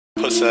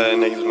Pussy ass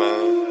niggas,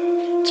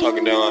 man.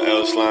 Talking down on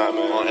L Slime,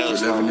 man. On L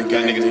Slime,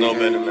 y'all niggas know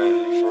better,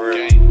 man. For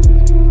real.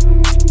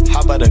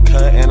 Hop out the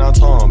cut and I'm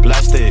torn,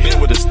 blast it. Been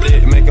with a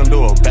stick, make him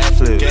do a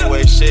backflip.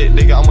 Gateway shit,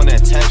 nigga, I'm on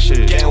that tax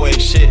shit. Gateway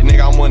shit,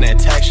 nigga, I'm on that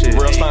tax shit.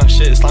 Real slime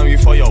shit, slime you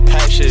for your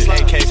pack shit.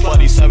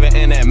 AK-47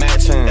 in that Mac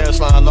 10. Air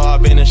slime law,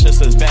 been in shit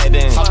since back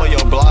then. Hop on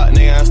your block,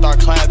 nigga, and start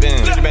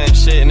clapping. 50 band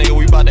shit, nigga,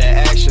 we bout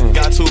that action.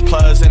 Got 2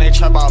 plugs and they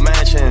trap out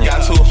mansion.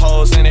 Got 2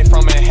 hoes and they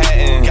from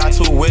Manhattan. Got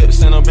 2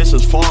 whips and them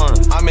bitches foreign.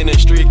 I'm in the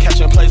street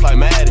catching plays like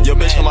Madden. Your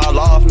bitch from my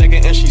loft,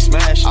 nigga, and she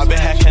smashed. I been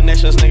had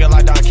connections, nigga,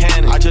 like Don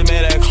Cannon. I just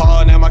made that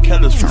call, now my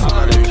killer's free. I'm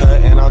out the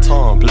cut and I'm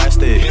torn,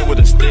 blast it. Hit with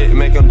a stick,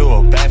 make him do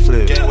a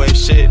backflip. Gateway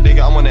shit,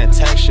 nigga, I'm on that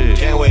tax shit.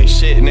 Gateway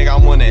shit, nigga,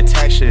 I'm on that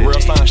tax shit. Real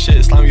slime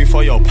shit, slime you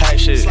for your pack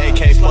shit.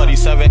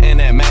 AK-47 in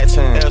that Mac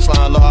 10. Air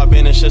slime law,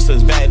 been in shit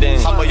since back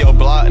then. Hop on your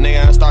block,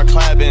 nigga, and start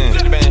clapping.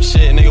 50 band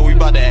shit, nigga, we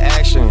bout that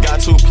action.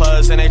 Got 2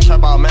 plugs and they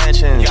trap out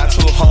mansion. Got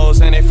 2 hoes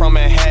and they from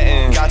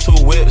Manhattan. Got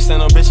 2 whips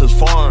and them bitches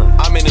foreign.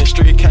 I'm in the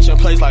street catching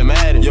plays like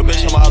Madden. Your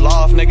bitch in my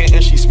loft, nigga,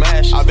 and she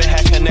smashed. I been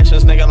had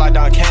connections, nigga, like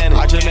Don Cannon.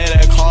 I just made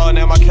that call,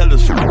 now my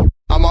killer's free.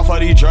 I'm off of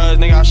these drugs,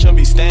 nigga, I shouldn't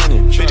be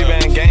standing. 50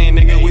 band gang,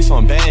 nigga, we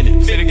some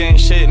bandits. 50 gang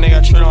shit, nigga,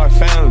 I treat on my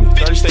family.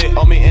 30 stay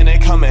on me and they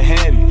come in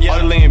handy. All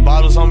the lean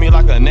bottles on me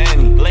like a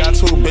nanny. Got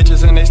 2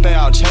 bitches and they stay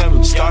out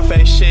chambers.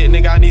 Scarface shit,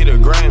 nigga, I need a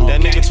Grammy.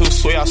 That nigga too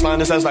sweet, I slime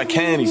this ass like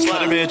candy.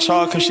 Cut a bitch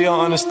off cause she don't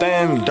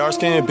understand me. Dark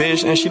skinned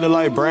bitch and she look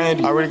like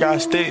Brandy. I already got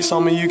sticks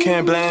on me, you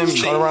can't blame me.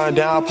 Turn around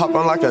down, pop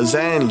on like a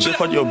Zanny. Just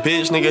fuck your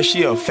bitch, nigga,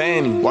 she a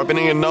fanny. Wiping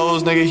in your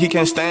nose, nigga, he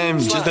can't stand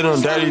me. Just did them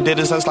dirty, did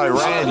this ass like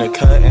Randy. The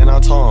cut and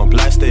I'm torn,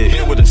 blast it.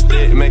 Hit with a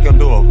stick, make him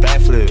do a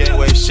backflip.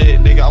 Gateway shit,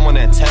 nigga, I'm on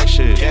that tax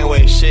shit.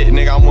 Gateway shit,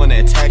 nigga, I'm on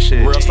that tax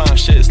shit. Real slime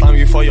shit, slime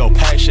you for your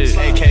pack shit.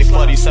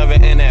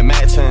 AK-47 in that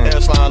Mac 10.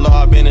 Air slime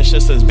law, been in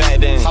shit since back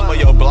then. Hop on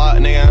your block,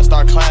 nigga, and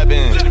start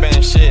clapping. 50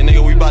 band shit,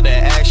 nigga, we bout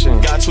that action.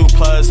 Got 2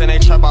 plugs and they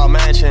trap out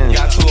mansion.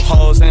 Got 2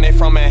 hoes and they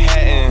from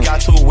Manhattan.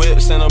 Got 2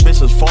 whips and them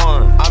bitches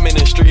foreign. I'm in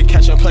the street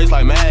catching plays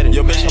like Madden.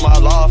 Your bitch in my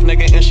loft,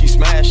 nigga, and she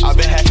smashed. I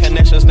been had